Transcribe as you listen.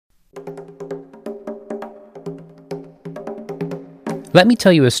Let me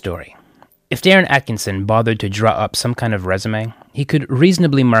tell you a story. If Darren Atkinson bothered to draw up some kind of resume, he could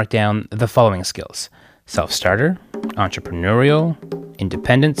reasonably mark down the following skills: self-starter, entrepreneurial,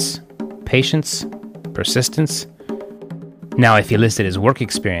 independence, patience, persistence. Now, if he listed his work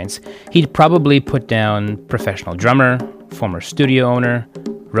experience, he'd probably put down professional drummer, former studio owner,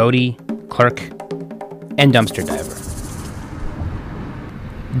 roadie, clerk, and dumpster diver.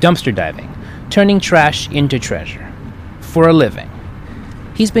 Dumpster diving, turning trash into treasure, for a living.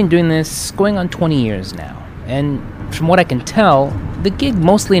 He's been doing this going on 20 years now, and from what I can tell, the gig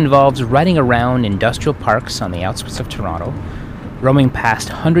mostly involves riding around industrial parks on the outskirts of Toronto, roaming past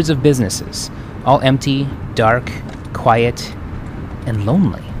hundreds of businesses, all empty, dark, quiet, and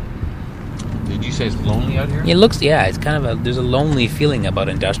lonely. Did you say it's lonely out here? It's kind of there's a lonely feeling about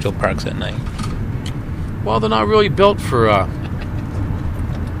industrial parks at night. Well, they're not really built for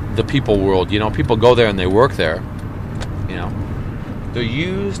the people world. You know, people go there and they work there. You know, they're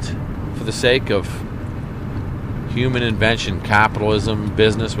used for the sake of human invention, capitalism,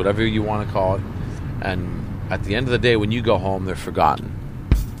 business, whatever you want to call it. And at the end of the day, when you go home, they're forgotten.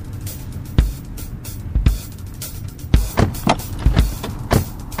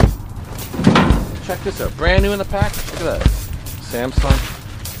 Check this out. Brand new in the pack. Look at that. Samsung.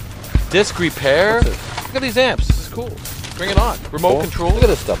 Disc repair. Look at these amps. This is cool. Bring it on. Remote control. Look at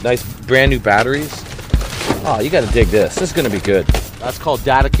this stuff. Nice brand new batteries. Oh, you got to dig this. This is going to be good. That's called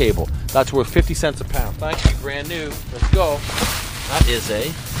data cable. That's worth 50 cents a pound. Thank you. Brand new. Let's go. That is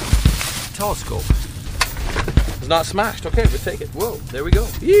a telescope. It's not smashed. Okay, we'll take it. Whoa, there we go.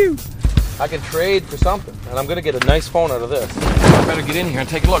 Ew. I can trade for something, and I'm going to get a nice phone out of this. I better get in here and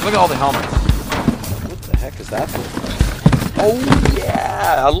take a look. Look at all the helmets. What the heck is that for? Oh,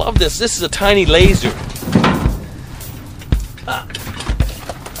 yeah. I love this. This is a tiny laser.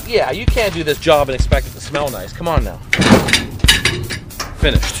 Yeah, you can't do this job and expect it to smell nice. Come on now.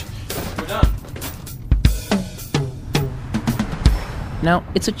 Finished. We're done. Now,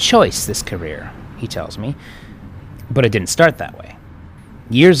 it's a choice, this career, he tells me, but it didn't start that way.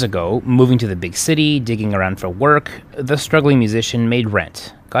 Years ago, moving to the big city, digging around for work, the struggling musician made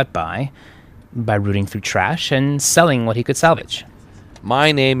rent, got by rooting through trash and selling what he could salvage.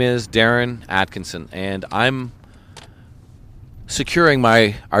 My name is Darren Atkinson, and I'm securing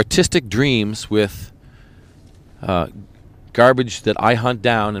my artistic dreams with garbage that I hunt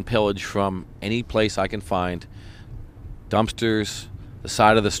down and pillage from any place I can find. Dumpsters, the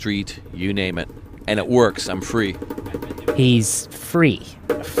side of the street, you name it. And it works. I'm free. He's free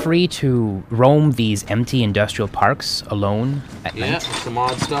to roam these empty industrial parks alone at night. Yeah, some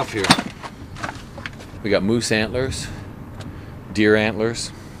odd stuff here. We got moose antlers, deer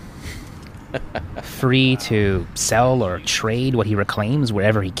antlers. Free to sell or trade what he reclaims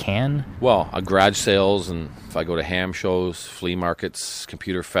wherever he can. Well, garage sales, and if I go to ham shows, flea markets,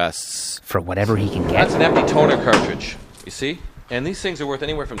 computer fests. For whatever he can get. That's an empty toner cartridge, you see? And these things are worth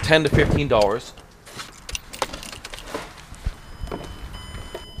anywhere from $10 to $15.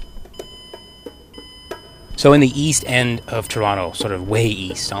 So in the east end of Toronto, sort of way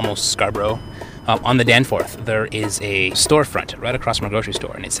east, almost Scarborough, on the Danforth, there is a storefront right across from a grocery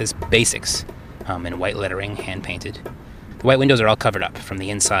store, and it says Basics in white lettering, hand-painted. The white windows are all covered up from the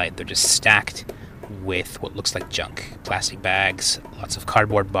inside. They're just stacked with what looks like junk. Plastic bags, lots of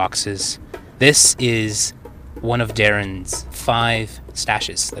cardboard boxes. This is one of Darren's 5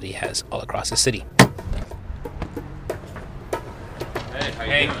 stashes that he has all across the city. Hey, how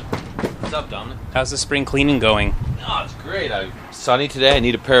you doing? What's up, Dominic? How's the spring cleaning going? Oh, it's great. It's sunny today. I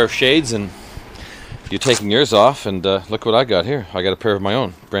need a pair of shades, and you're taking yours off, and look what I got here. I got a pair of my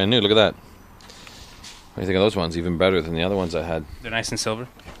own, brand new. Look at that. What do you think of those ones? Even better than the other ones I had. They're nice and silver?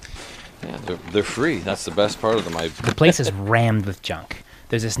 Yeah, they're free. That's the best part of them. The place is rammed with junk.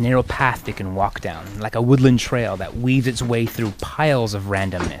 There's this narrow path you can walk down, like a woodland trail that weaves its way through piles of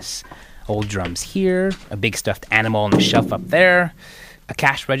randomness. Old drums here, a big stuffed animal on the shelf up there, a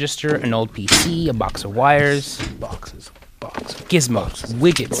cash register, an old PC, a box of wires, boxes, gizmos,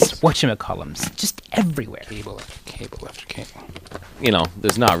 widgets, whatchamacallums, just everywhere. Cable after cable. You know,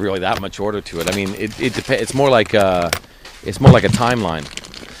 there's not really that much order to it. I mean, it depends. It's more like a timeline.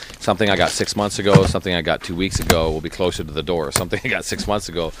 Something I got 6 months ago, something I got 2 weeks ago will be closer to the door. Something I got 6 months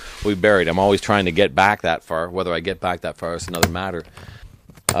ago will be buried. I'm always trying to get back that far. Whether I get back that far is another matter.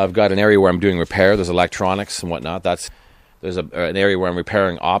 I've got an area where I'm doing repair. There's electronics and whatnot. There's an area where I'm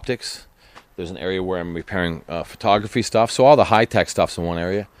repairing optics. There's an area where I'm repairing photography stuff. So all the high-tech stuff's in one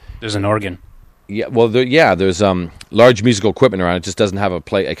area. There's an organ. Yeah, well, there's large musical equipment around. It just doesn't have a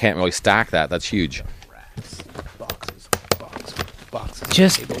plate. I can't really stack that. That's huge. Boxes.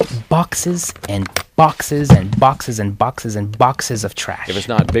 Just boxes and boxes and boxes and boxes and boxes of trash. If it's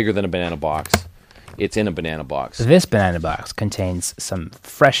not bigger than a banana box, it's in a banana box. This banana box contains some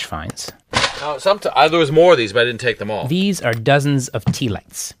fresh finds. Now, there was more of these, but I didn't take them all. These are dozens of tea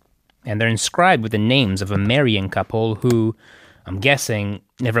lights, and they're inscribed with the names of a marrying couple who, I'm guessing,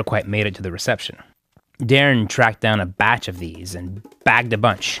 never quite made it to the reception. Darren tracked down a batch of these and bagged a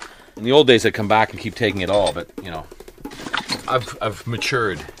bunch. In the old days, I'd come back and keep taking it all, but, I've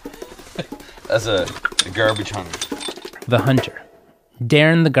matured as a garbage hunter. The hunter.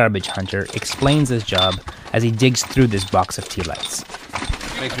 Darren the garbage hunter explains his job as he digs through this box of tea lights.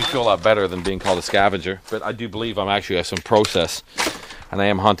 Makes me feel a lot better than being called a scavenger, but I do believe I'm actually have some process, and I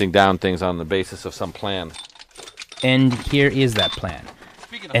am hunting down things on the basis of some plan. And here is that plan,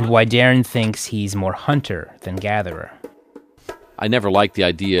 and why Darren thinks he's more hunter than gatherer. I never liked the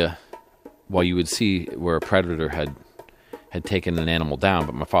idea, well, you would see where a predator had taken an animal down,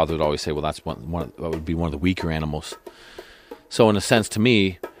 but my father would always say, well, that would be one of the weaker animals. So in a sense, to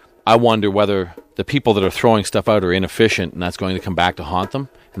me, I wonder whether the people that are throwing stuff out are inefficient and that's going to come back to haunt them,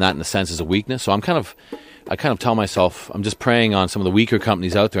 and that in a sense is a weakness. So I kind of tell myself, I'm just preying on some of the weaker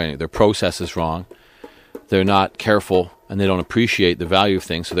companies out there. Their process is wrong. They're not careful and they don't appreciate the value of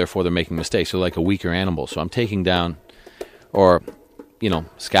things, so therefore they're making mistakes. They're like a weaker animal. So I'm taking down or,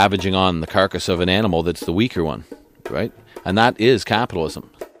 scavenging on the carcass of an animal that's the weaker one, right? And that is capitalism.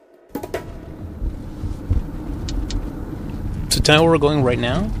 So tell me where we're going right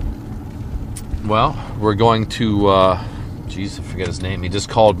now? Well, we're going to, I forget his name. He just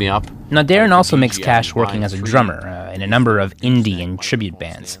called me up. Now, Darren also makes cash working as a drummer in a number of indie and tribute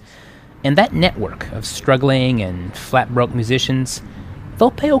bands. And that network of struggling and flat-broke musicians, they'll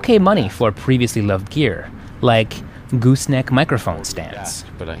pay okay money for previously loved gear, like gooseneck microphone stands.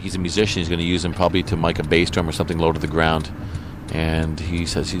 Yeah, but he's a musician. He's going to use them probably to mic a bass drum or something low to the ground. And he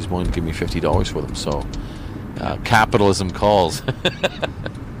says he's willing to give me $50 for them. So capitalism calls.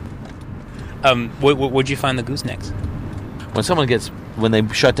 Where'd you find the goosenecks? When they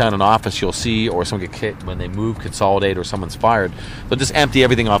shut down an office, you'll see, or someone get kicked, when they move, consolidate, or someone's fired, they'll just empty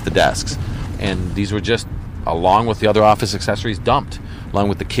everything off the desks. And these were just, along with the other office accessories, dumped, along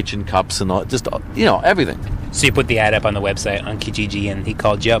with the kitchen cups and all, just, everything. So you put the ad up on the website on Kijiji, and he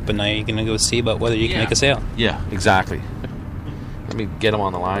called you up, and now you're going to go see about whether you can make a sale. Yeah, exactly. Let me get him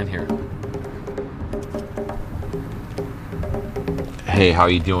on the line here. Hey, how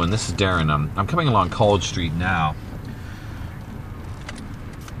you doing? This is Darren. I'm coming along College Street now.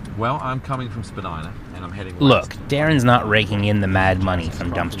 Well, I'm coming from Spadina, and I'm heading west. Look, Darren's not raking in the mad money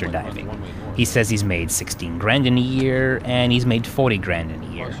from dumpster diving. He says he's made 16 grand in a year, and he's made 40 grand in a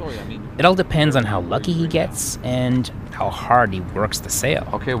year. It all depends on how lucky he gets and how hard he works the sale.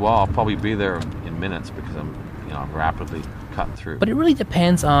 Okay, well, I'll probably be there in minutes because I'm rapidly cutting through. But it really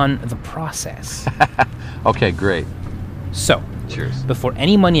depends on the process. Okay, great. So, cheers. Before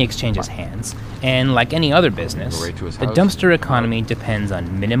any money exchanges hands, and like any other business, the dumpster economy depends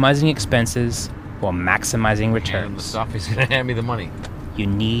on minimizing expenses while maximizing returns. And the stuff, he's going to hand me the money. You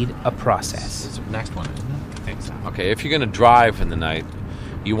need a process. It's the next one, isn't it? I think so. Okay, if you're going to drive in the night,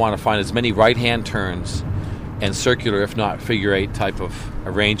 you want to find as many right-hand turns and circular, if not figure-8 type of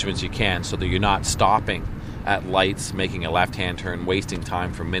arrangements you can, so that you're not stopping at lights, making a left-hand turn, wasting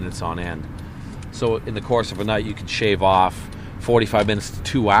time for minutes on end. So in the course of a night, you can shave off 45 minutes to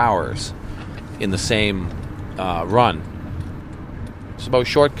 2 hours in the same run. It's about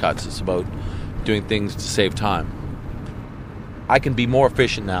shortcuts. It's about doing things to save time. I can be more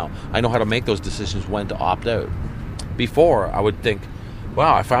efficient now. I know how to make those decisions when to opt out. Before, I would think,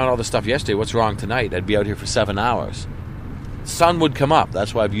 wow, I found all this stuff yesterday. What's wrong tonight? I'd be out here for 7 hours. The sun would come up.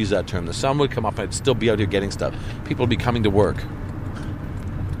 That's why I've used that term. The sun would come up and I'd still be out here getting stuff. People would be coming to work.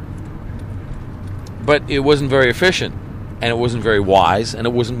 But it wasn't very efficient, and it wasn't very wise, and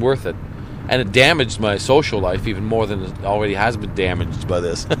it wasn't worth it. And it damaged my social life even more than it already has been damaged by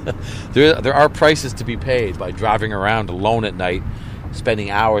this. There are prices to be paid by driving around alone at night,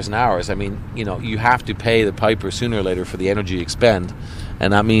 spending hours and hours. I mean, you have to pay the piper sooner or later for the energy you expend,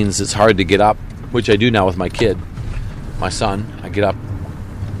 and that means it's hard to get up, which I do now with my kid, my son. I get up,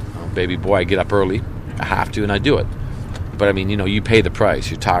 baby boy, I get up early. I have to, and I do it. But I mean, you pay the price.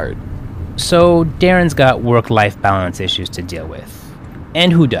 You're tired. So Darren's got work-life balance issues to deal with.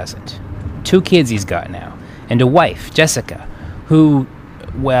 And who doesn't? 2 kids he's got now. And a wife, Jessica, who,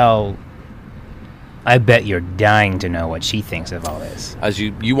 well, I bet you're dying to know what she thinks of all this. As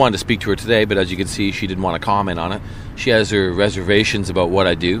you wanted to speak to her today, but as you can see, she didn't want to comment on it. She has her reservations about what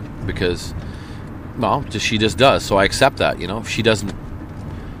I do because, well, she just does. So I accept that, If she doesn't,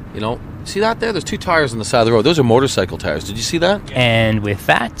 See that there? There's 2 tires on the side of the road. Those are motorcycle tires. Did you see that? And with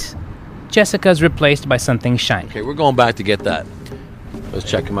that, Jessica's replaced by something shiny. Okay, we're going back to get that. Let's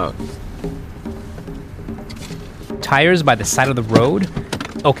check them out. Tires by the side of the road?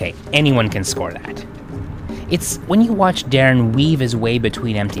 Okay, anyone can score that. It's when you watch Darren weave his way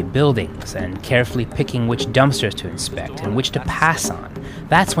between empty buildings and carefully picking which dumpsters to inspect and which to pass on.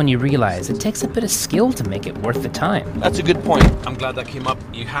 That's when you realize it takes a bit of skill to make it worth the time. That's a good point. I'm glad that came up.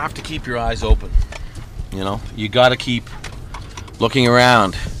 You have to keep your eyes open. You know, you got to keep looking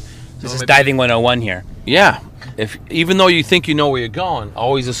around. This is diving 101 here. Yeah. Even though you think you know where you're going,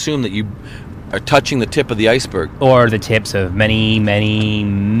 always assume that you are touching the tip of the iceberg. Or the tips of many, many,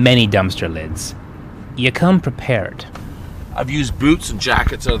 many dumpster lids. You come prepared. I've used boots and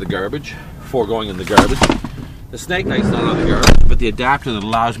jackets out of the garbage before going in the garbage. The snake knife's not out of the garbage, but the adapter that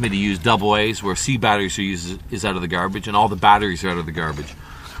allows me to use AA's where C batteries are used is out of the garbage, and all the batteries are out of the garbage.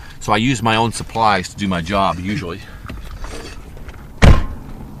 So I use my own supplies to do my job, usually.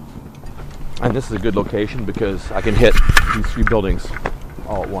 And this is a good location because I can hit these 3 buildings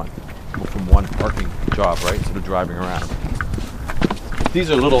all at once from one parking job, right? Instead of driving around.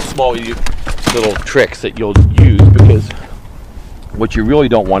 These are little tricks that you'll use because what you really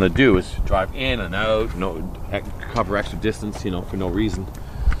don't want to do is drive in and out, cover extra distance, for no reason.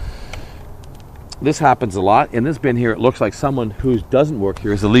 This happens a lot. In this bin here, it looks like someone who doesn't work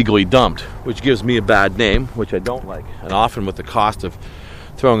here is illegally dumped, which gives me a bad name, which I don't like. And often with the cost of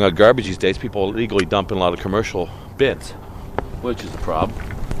throwing out garbage these days, people illegally dump in a lot of commercial bins, which is a problem.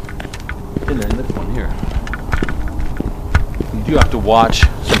 And then this one here. You do have to watch.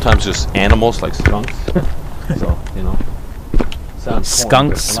 Sometimes there's animals like skunks. So,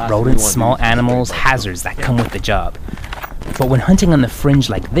 Skunks, rodents, small animals, hazards that come with the job. But when hunting on the fringe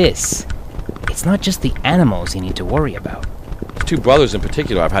like this, it's not just the animals you need to worry about. 2 brothers in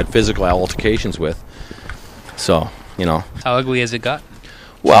particular I've had physical altercations with. So, How ugly has it got?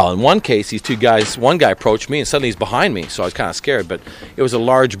 Well, in one case, these 2 guys, one guy approached me and suddenly he's behind me, so I was kind of scared, but it was a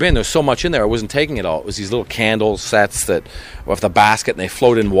large bin. There's so much in there, I wasn't taking it all. It was these little candle sets that with the basket, and they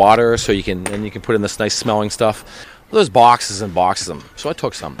float in water, so you can put in this nice smelling stuff. Well, there's boxes and boxes of them, so I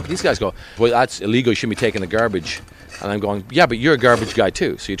took some. These guys go, well, that's illegal, you shouldn't be taking the garbage. And I'm going, yeah, but you're a garbage guy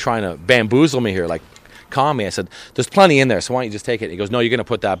too, so you're trying to bamboozle me here, like, calm me. I said, there's plenty in there, so why don't you just take it? He goes, no, you're going to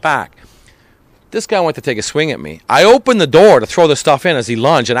put that back. This guy went to take a swing at me. I opened the door to throw the stuff in as he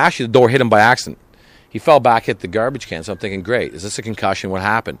lunged, and actually the door hit him by accident. He fell back, hit the garbage can, so I'm thinking, great, is this a concussion? What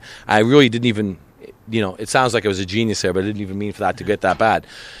happened? I really didn't even, it sounds like I was a genius there, but I didn't even mean for that to get that bad.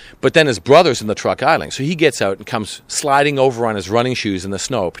 But then his brother's in the truck idling, so he gets out and comes sliding over on his running shoes in the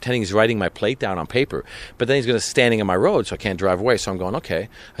snow, pretending he's writing my plate down on paper. But then he's going to standing in my road, so I can't drive away. So I'm going, okay.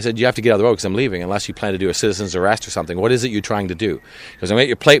 I said, you have to get out of the road because I'm leaving, unless you plan to do a citizen's arrest or something. What is it you're trying to do? He goes, I'm going to get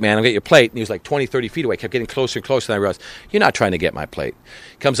your plate, man. I'm going to get your plate. And he was like 20, 30 feet away. Kept getting closer and closer, and I realized, you're not trying to get my plate.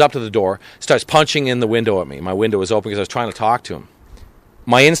 Comes up to the door, starts punching in the window at me. My window was open because I was trying to talk to him.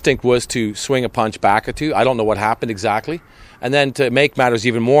 My instinct was to swing a punch back or 2. I don't know what happened exactly. And then to make matters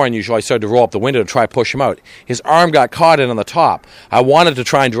even more unusual, I started to roll up the window to try to push him out. His arm got caught in on the top. I wanted to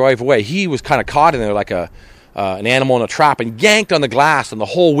try and drive away. He was kind of caught in there like an animal in a trap and yanked on the glass, and the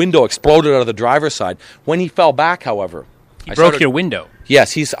whole window exploded out of the driver's side. When he fell back, however... He broke your window?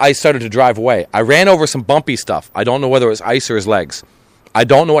 Yes, I started to drive away. I ran over some bumpy stuff. I don't know whether it was ice or his legs. I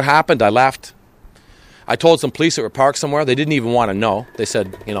don't know what happened. I left. I told some police that were parked somewhere. They didn't even want to know. They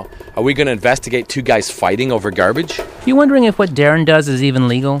said, are we going to investigate 2 guys fighting over garbage? You wondering if what Darren does is even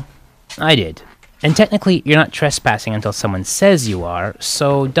legal? I did. And technically, you're not trespassing until someone says you are,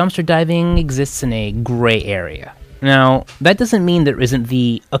 so dumpster diving exists in a gray area. Now, that doesn't mean there isn't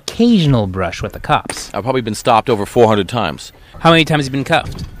the occasional brush with the cops. I've probably been stopped over 400 times. How many times have you been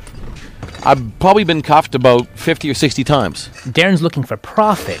cuffed? I've probably been cuffed about 50 or 60 times. Darren's looking for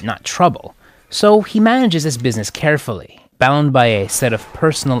profit, not trouble. So he manages his business carefully, bound by a set of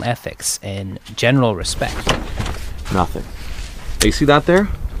personal ethics and general respect. Nothing. Hey, you see that there?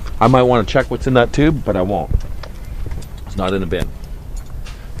 I might want to check what's in that tube, but I won't. It's not in a bin.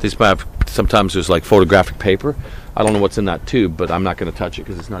 Sometimes there's like photographic paper. I don't know what's in that tube, but I'm not going to touch it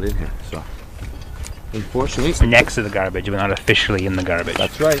because it's not in here. So, unfortunately, it's next to the garbage, but not officially in the garbage.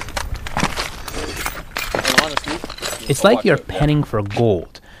 That's right. And honestly, it's like you're penning for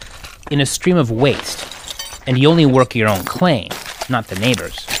gold in a stream of waste, and you only work your own claim, not the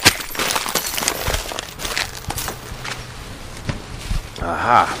neighbor's.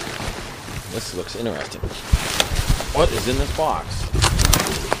 Aha. This looks interesting. What is in this box?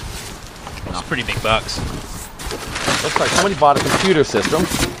 It's a pretty big box. Looks like somebody bought a computer system.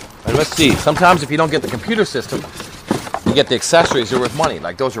 And let's see. Sometimes if you don't get the computer system, You get the accessories, they're worth money.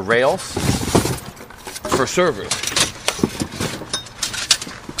 Like those are rails for servers.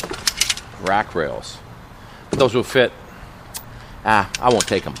 Rack rails. Those will fit. I won't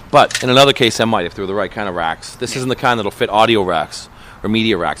take them. But in another case, I might if they're the right kind of racks. This isn't the kind that'll fit audio racks or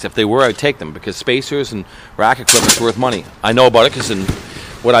media racks. If they were, I'd take them because spacers and rack equipment's worth money. I know about it because in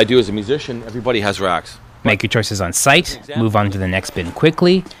what I do as a musician, everybody has racks. Make your choices on site, move on to the next bin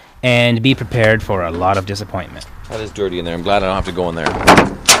quickly, and be prepared for a lot of disappointment. That is dirty in there. I'm glad I don't have to go in there.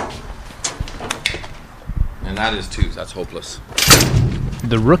 And that is too. That's hopeless.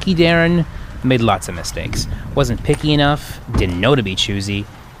 The rookie Darren made lots of mistakes. Wasn't picky enough, didn't know to be choosy.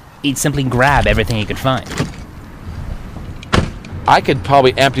 He'd simply grab everything he could find. I could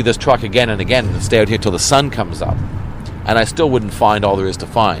probably empty this truck again and again and stay out here till the sun comes up. And I still wouldn't find all there is to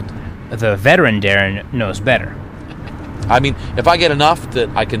find. The veteran Darren knows better. I mean, if I get enough that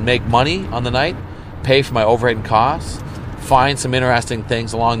I can make money on the night, pay for my overhead and costs, find some interesting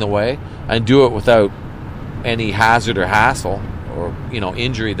things along the way, and do it without any hazard or hassle or,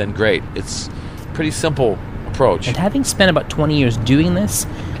 injury, then great. It's a pretty simple approach. And having spent about 20 years doing this,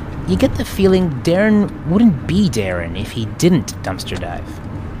 you get the feeling Darren wouldn't be Darren if he didn't dumpster dive.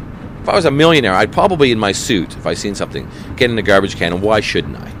 If I was a millionaire, I'd probably, in my suit, if I seen something, get in a garbage can, and why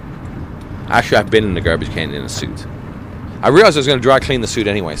shouldn't I? Actually, I've been in a garbage can in a suit. I realized I was going to dry clean the suit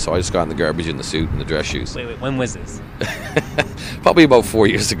anyway, so I just got in the garbage in the suit and the dress shoes. Wait, when was this? Probably about 4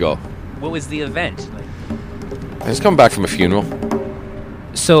 years ago. What was the event? I was coming back from a funeral.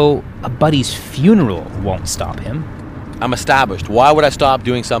 So, a buddy's funeral won't stop him. I'm established. Why would I stop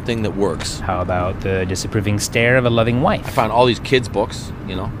doing something that works? How about the disapproving stare of a loving wife? I found all these kids' books,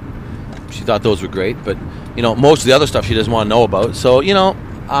 She thought those were great, but, most of the other stuff she doesn't want to know about. So,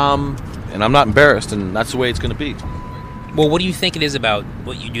 and I'm not embarrassed, and that's the way it's going to be. Well, what do you think it is about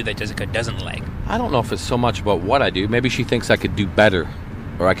what you do that Jessica doesn't like? I don't know if it's so much about what I do. Maybe she thinks I could do better,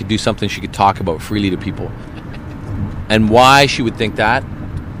 or I could do something she could talk about freely to people. And why she would think that,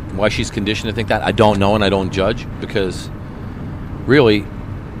 why she's conditioned to think that, I don't know, and I don't judge, because really,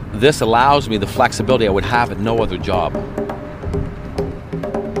 this allows me the flexibility I would have at no other job.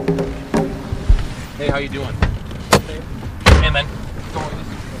 Hey, how you doing? Hey, man.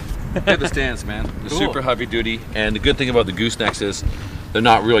 They're the stands, man. They're super heavy duty, and the good thing about the goosenecks is they're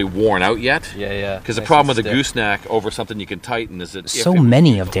not really worn out yet. Yeah. Because the problem with a gooseneck over something you can tighten is that so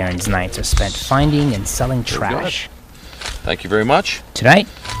many of Darren's nights are spent finding and selling trash. Thank you very much. Tonight,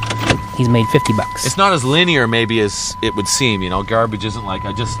 he's made $50. It's not as linear maybe as it would seem, Garbage isn't like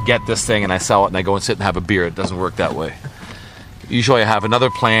I just get this thing and I sell it and I go and sit and have a beer. It doesn't work that way. Usually I have another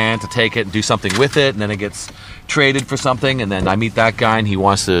plan to take it and do something with it, and then it gets traded for something, and then I meet that guy and he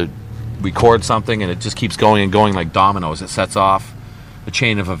wants to record something, and it just keeps going and going like dominoes. It sets off a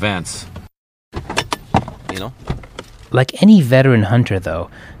chain of events. Like any veteran hunter,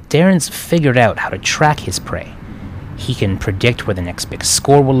 though, Darren's figured out how to track his prey. He can predict where the next big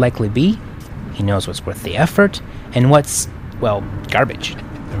score will likely be. He knows what's worth the effort and what's, garbage.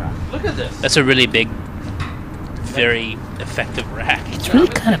 Look at this. That's a really big, very effective rack. It's really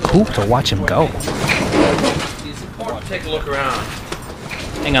kind of cool to watch him go. It's important to take a look around.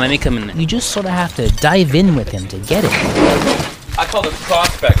 Hang on, let me come in. You just sort of have to dive in with him to get it. I call this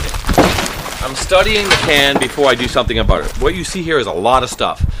prospecting. I'm studying the can before I do something about it. What you see here is a lot of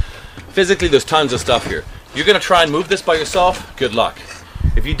stuff. Physically, there's tons of stuff here. You're going to try and move this by yourself, good luck.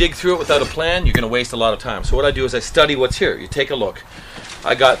 If you dig through it without a plan, you're going to waste a lot of time. So what I do is I study what's here. You take a look.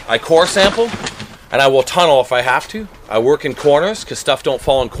 I core sample, and I will tunnel if I have to. I work in corners, because stuff don't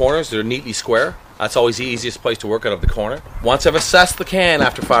fall in corners. They're neatly square. That's always the easiest place to work out of the corner. Once I've assessed the can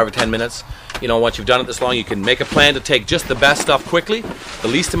after 5 or 10 minutes, once you've done it this long, you can make a plan to take just the best stuff quickly, the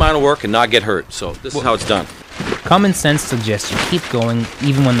least amount of work, and not get hurt. So this is how it's done. Common sense suggests you keep going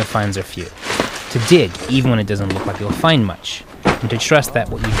even when the finds are few. To dig even when it doesn't look like you'll find much. And to trust that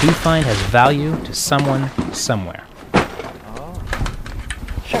what you do find has value to someone, somewhere.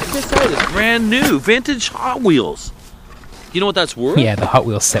 Check this out. It's brand new. Vintage Hot Wheels. You know what that's worth? Yeah, the Hot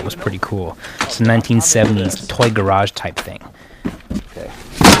Wheels set was pretty cool. It's a 1970s toy garage type thing. Okay.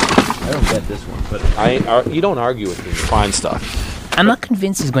 I don't get this one, but you don't argue with me. You find stuff. I'm not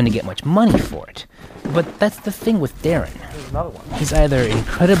convinced he's going to get much money for it. But that's the thing with Darren. There's another one. He's either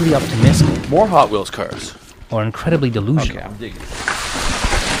incredibly optimistic... More Hot Wheels cars. ...or incredibly delusional. Okay, I'm digging.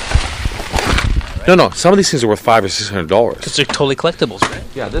 No, some of these things are worth $500 or $600. Because they're totally collectibles, right?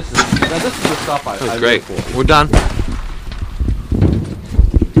 Yeah, this is the stuff I great. We're done.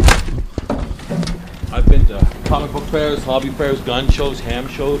 I've been to comic book fairs, hobby fairs, gun shows, ham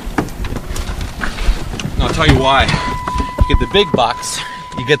shows. And I'll tell you why. You get the big bucks.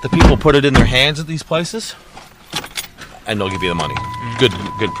 You get the people put it in their hands at these places. and they'll give you the money. Good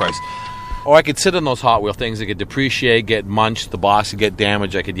price. Or I could sit on those Hot Wheel things. They could depreciate, get munched, the box could get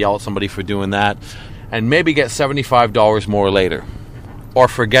damaged. I could yell at somebody for doing that, and maybe get $75 more later. Or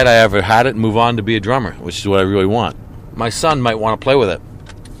forget I ever had it and move on to be a drummer, which is what I really want. My son might want to play with it.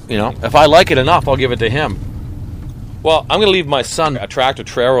 You know, if I like it enough, I'll give it to him. Well, I'm going to leave my son a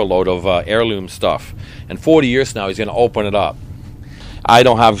tractor-trailer load of heirloom stuff. And 40 years from now, he's going to open it up. I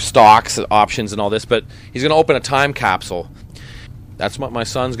don't have stocks, options, and all this, but he's going to open a time capsule. That's what my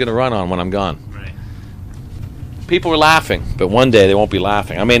son's going to run on when I'm gone. Right. People are laughing, but one day they won't be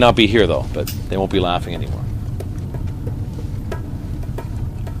laughing. I may not be here, though, but they won't be laughing anymore.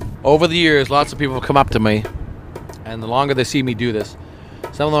 Over the years, lots of people have come up to me, and the longer they see me do this,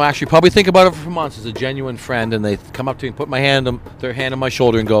 some of them actually probably think about it for months as a genuine friend, and they come up to me and put their hand on my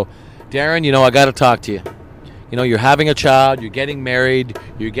shoulder and go, Darren, you know, I got to talk to you. You know, you're having a child, you're getting married,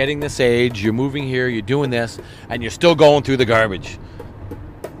 you're getting this age, you're moving here, you're doing this, and you're still going through the garbage.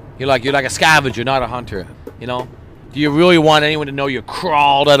 You're like a scavenger, not a hunter, you know? Do you really want anyone to know you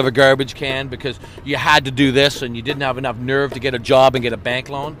crawled out of a garbage can because you had to do this and you didn't have enough nerve to get a job and get a bank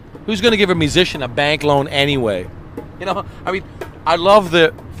loan? Who's going to give a musician a bank loan anyway? You know, I mean, I love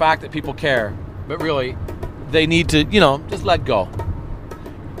the fact that people care, but really, they need to, you know, just let go.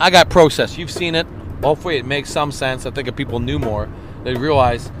 I got process. You've seen it. Hopefully it makes some sense. I think if people knew more, they'd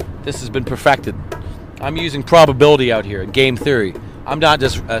realize this has been perfected. I'm using probability out here, game theory. I'm not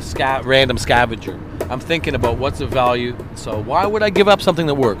just a random scavenger. I'm thinking about what's of value, so why would I give up something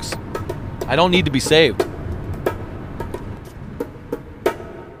that works? I don't need to be saved.